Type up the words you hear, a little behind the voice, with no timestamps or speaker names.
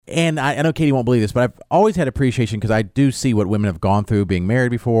And I know Katie won't believe this, but I've always had appreciation because I do see what women have gone through being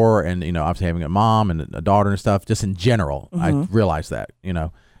married before, and obviously having a mom and a daughter and stuff. Just in general, I realize that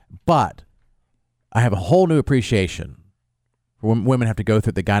but I have a whole new appreciation for when women have to go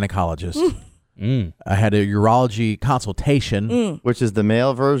through the gynecologist. I had a urology consultation, which is the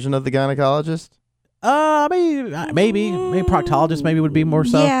male version of the gynecologist. Maybe proctologist maybe would be more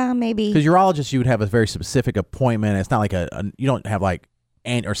so. Yeah, maybe. Because urologist, you would have a very specific appointment. It's not like you don't have like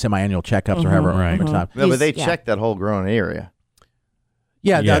or semi-annual checkups or however. Right. Time. No, but they check that whole groin area.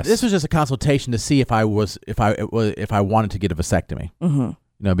 Yeah, Yes. this was just a consultation to see if I wanted to get a vasectomy.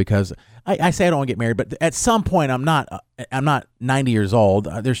 Because I say I don't want to get married, but at some point I'm not 90 years old.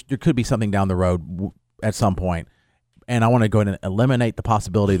 There could be something down the road at some point. And I want to go ahead and eliminate the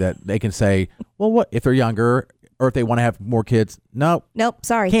possibility that they can say, well, what if they're younger or if they want to have more kids? Nope,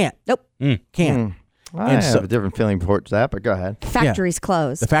 sorry. Can't. Nope. Can't. I have a different feeling towards that, but go ahead. Factory's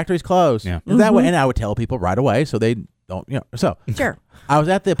closed. The factory's closed. Yeah. That way, and I would tell people right away so they don't, So Sure. I was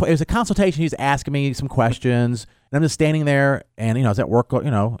it was a consultation. He's asking me some questions, and I'm just standing there, and I was at work,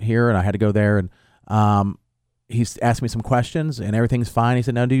 here, and I had to go there, and he's asked me some questions, and everything's fine. He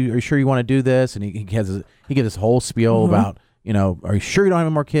said, "No, are you sure you want to do this?" And he gives this whole spiel about, "Are you sure you don't have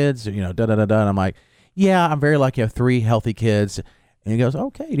any more kids?" Or, da da da da. And I'm like, "Yeah, I'm very lucky. I have 3 healthy kids." And he goes,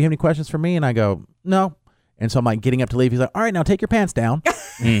 "Okay, do you have any questions for me?" And I go, "No." And so I'm like getting up to leave. He's like, "All right, now take your pants down."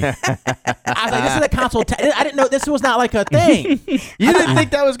 I was like, "This is a consultation. I didn't know this was not like a thing." You didn't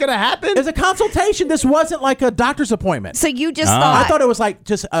think that was going to happen? It's a consultation. This wasn't like a doctor's appointment. So you just thought. I thought it was like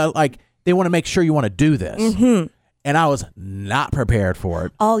just like they want to make sure you want to do this. And I was not prepared for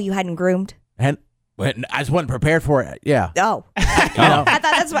it. Oh, you hadn't groomed? And I just wasn't prepared for it. Yeah. Oh. I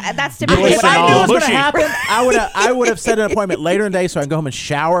thought that's typical. If I knew it was going to happen, I would have set an appointment later in the day so I can go home and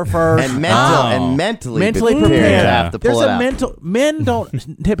shower first. And mentally prepared. To have to pull There's it out. Men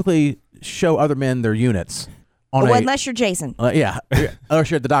don't typically show other men their units. Unless you're Jason. Yeah. Unless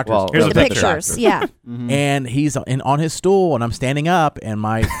you're at the doctor's. Well, the pictures. Yeah. And he's on his stool, and I'm standing up, and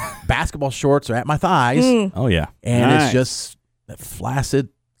my basketball shorts are at my thighs. Oh, yeah. And it's just a flaccid,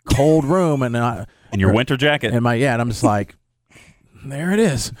 cold room, and In your winter jacket. and I'm just like, there it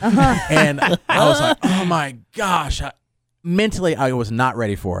is. And I was like, oh my gosh. Mentally, I was not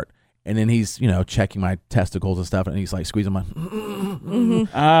ready for it. And then he's, checking my testicles and stuff, and he's like squeezing my,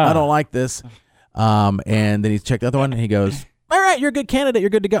 I don't like this. And then he's checked the other one, and he goes, all right, you're a good candidate. You're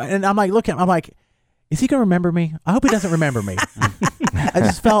good to go. And I'm like, I'm like, is he going to remember me? I hope he doesn't remember me. I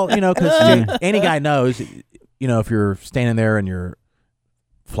just felt, because any guy knows, if you're standing there and you're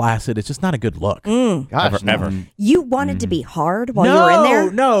flaccid, it's just not a good look. Gosh, Never. You wanted to be hard while you were in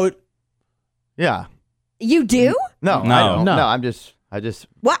there? No. Yeah. You do? No, I don't. No, I just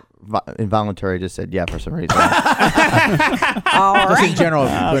What? Involuntary just said yeah for some reason. All Just right. in general,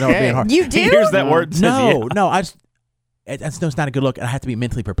 being hard. You do? He hears that word and says, No, yeah. no, it's not a good look, and I have to be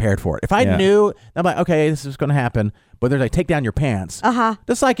mentally prepared for it. If I knew, I'm like, okay, this is going to happen, but they're like, take down your pants.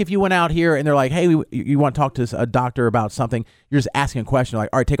 Just like if you went out here and they're like, hey, you want to talk to a doctor about something, you're just asking a question, like,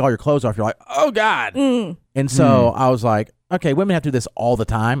 all right, take all your clothes off. You're like, oh, God. And so I was like, okay, women have to do this all the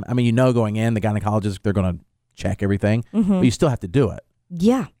time. I mean, going in, the gynecologist, they're going to check everything, but you still have to do it.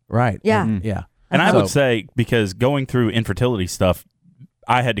 Yeah. Right. Yeah. Yeah. And I would say, because going through infertility stuff,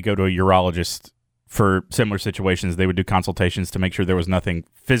 I had to go to a urologist for similar situations. They would do consultations to make sure there was nothing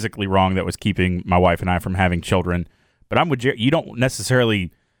physically wrong that was keeping my wife and I from having children. But I'm with Jerry. You don't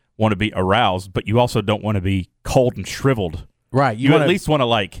necessarily want to be aroused, but you also don't want to be cold and shriveled. Right. You at least want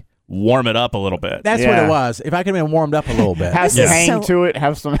to warm it up a little bit. That's what it was. If I could have been warmed up a little bit. Have some hang to it.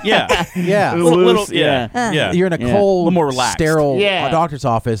 Have some. Yeah. Yeah. Yeah. You're in a cold, little more relaxed. sterile doctor's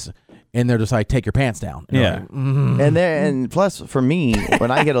office, and they're just like, take your pants down. Yeah. And plus, for me,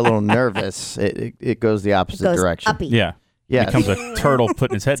 when I get a little nervous, it goes the opposite direction. Uppy. Yeah. Yeah. Becomes a turtle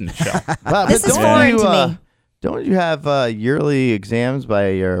putting his head in the shell. But This is foreign to me. Don't you have yearly exams by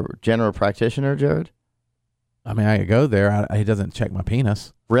your general practitioner, Jared? I mean, I could go there. He doesn't check my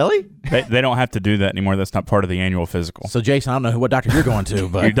penis. Really? They don't have to do that anymore. That's not part of the annual physical. So, Jason, I don't know what doctor you're going to,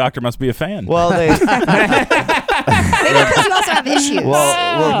 but Your doctor must be a fan. Well, they. Maybe because you also have issues.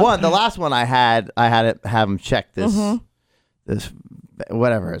 Well, the last one I had to have him check this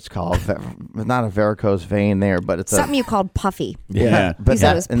whatever it's called. Not a varicose vein there, but it's something you called puffy. Yeah. But You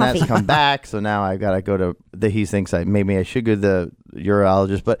said it was that's puffy. come back, so now I got to go to he thinks maybe I should go to the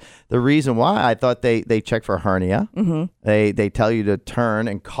urologist. But the reason why, I thought they check for hernia. They tell you to turn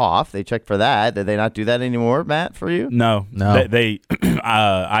and cough. They check for that. Did they not do that anymore, Matt, for you? No. They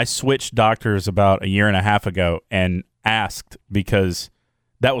I switched doctors about a year and a half ago and asked because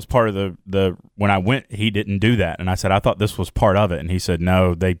that was part of the when I went, he didn't do that. And I said, I thought this was part of it. And he said,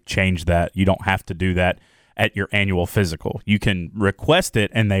 no, they changed that. You don't have to do that at your annual physical. You can request it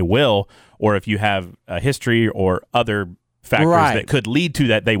and they will, or if you have a history or other factors that could lead to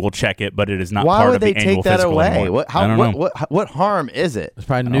that, they will check it, but it is not part of the annual physical. Why would they take that anymore. away? What harm is it? It's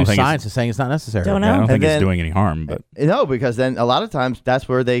probably new science is saying it's not necessary. Don't know. I don't think it's doing any harm. But No, because then a lot of times that's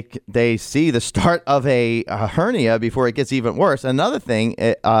where they see the start of a hernia before it gets even worse. Another thing,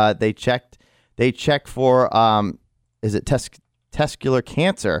 they check for is it testicular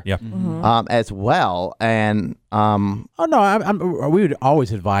cancer? Yeah. As well, and we would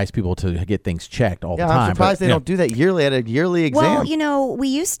always advise people to get things checked all the time. I'm surprised they don't do that yearly at a yearly exam. Well, we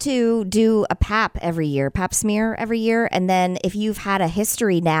used to do a pap smear every year, and then if you've had a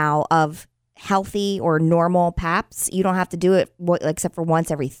history now of healthy or normal paps, you don't have to do it except for once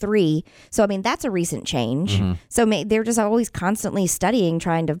every 3. So I mean, that's a recent change. So they're just always constantly studying,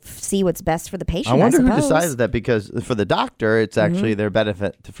 trying to see what's best for the patient. I wonder who suppose. decided that, because for the doctor, it's actually their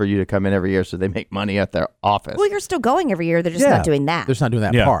benefit for you to come in every year, so they make money at their office. Well, you're still going every year. They're just not doing that. They're just not doing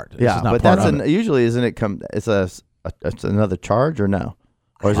that part. It's Yeah, just not but part that's of it. usually isn't it? It's another charge or no?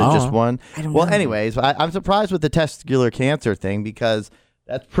 Or is it just one? I don't Well, know. anyways, I'm surprised with the testicular cancer thing, because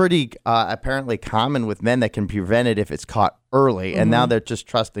that's pretty apparently common with men that can prevent it if it's caught early, and now they're just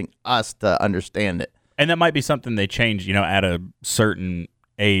trusting us to understand it. And that might be something they change, at a certain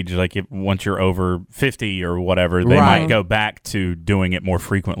age, like once you're over 50 or whatever, they might go back to doing it more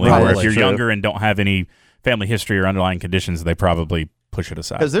frequently. Right. Or if you're True. younger and don't have any family history or underlying conditions, they probably push it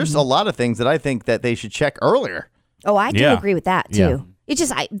aside. Because there's a lot of things that I think that they should check earlier. Oh, I do Yeah. agree with that too. Yeah. It's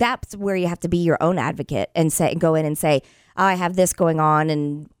just that's where you have to be your own advocate and go in and say, I have this going on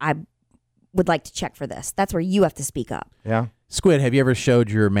and I would like to check for this. That's where you have to speak up. Yeah. Squid, have you ever showed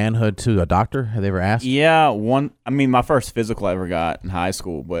your manhood to a doctor? Have they ever asked? Yeah, my first physical I ever got in high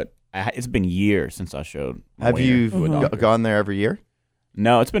school, but it's been years since I showed. my Have wiener you to a doctor. gone there every year?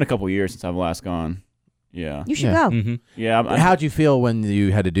 No, it's been a couple years since I've last gone. Yeah. You should Yeah. go. Yeah. How'd you feel when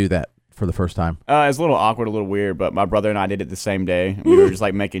you had to do that for the first time? It's a little awkward, a little weird, but my brother and I did it the same day. We were just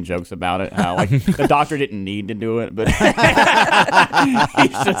making jokes about it. How the doctor didn't need to do it, but he's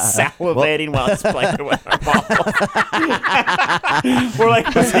just salivating while he's playing with our balls. We're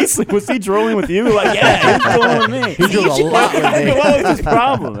like, was he drooling with you? Like, yeah, he's drooling with me. He drew a lot with me. What was his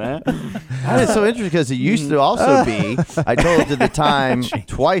problem, man? That is so interesting, because it used to also be, I told you the time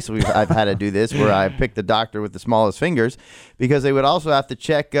twice I've had to do this, where I picked the doctor with the smallest fingers, because they would also have to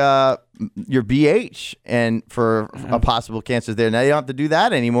check your BH and for a possible cancer there. Now you don't have to do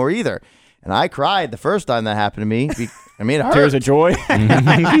that anymore either. And I cried the first time that happened to me. It hurt. Tears of joy.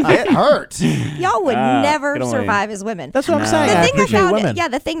 It hurt. Y'all would never can only- survive as women. That's what I'm saying. The I thing appreciate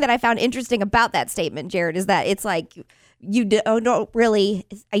women. the thing that I found interesting about that statement, Jared, is that it's like you don't really,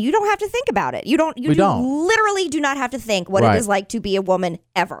 you don't have to think about it. You literally do not have to think what it is like to be a woman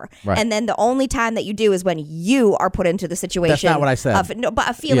ever. Right. And then the only time that you do is when you are put into the situation. That's not what I said.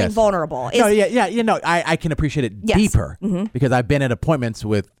 But feeling Yes. vulnerable. No, I can appreciate it Yes. deeper because I've been at appointments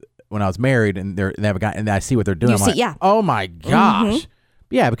when I was married, and they have a guy, and I see what they're doing. You I'm see, like, yeah. oh my gosh,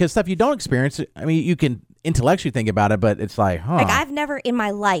 yeah, because stuff you don't experience. I mean, you can intellectually think about it, but it's like, Like I've never in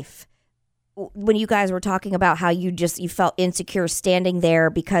my life, when you guys were talking about how you felt insecure standing there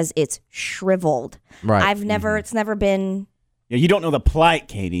because it's shriveled. Right. I've never, it's never been. Yeah, you don't know the plight,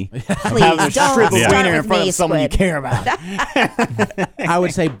 Katie. Please Having a don't shriveled start wiener in with front me, of someone Squid. you care about. I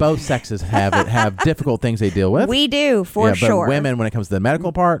would say both sexes have difficult things they deal with. We do for but sure. women, when it comes to the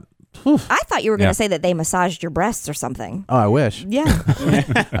medical part, whew, I thought you were going to Yeah. say that they massaged your breasts or something. oh, I wish Yeah.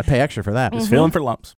 I'd pay extra for that. Just feeling for lumps.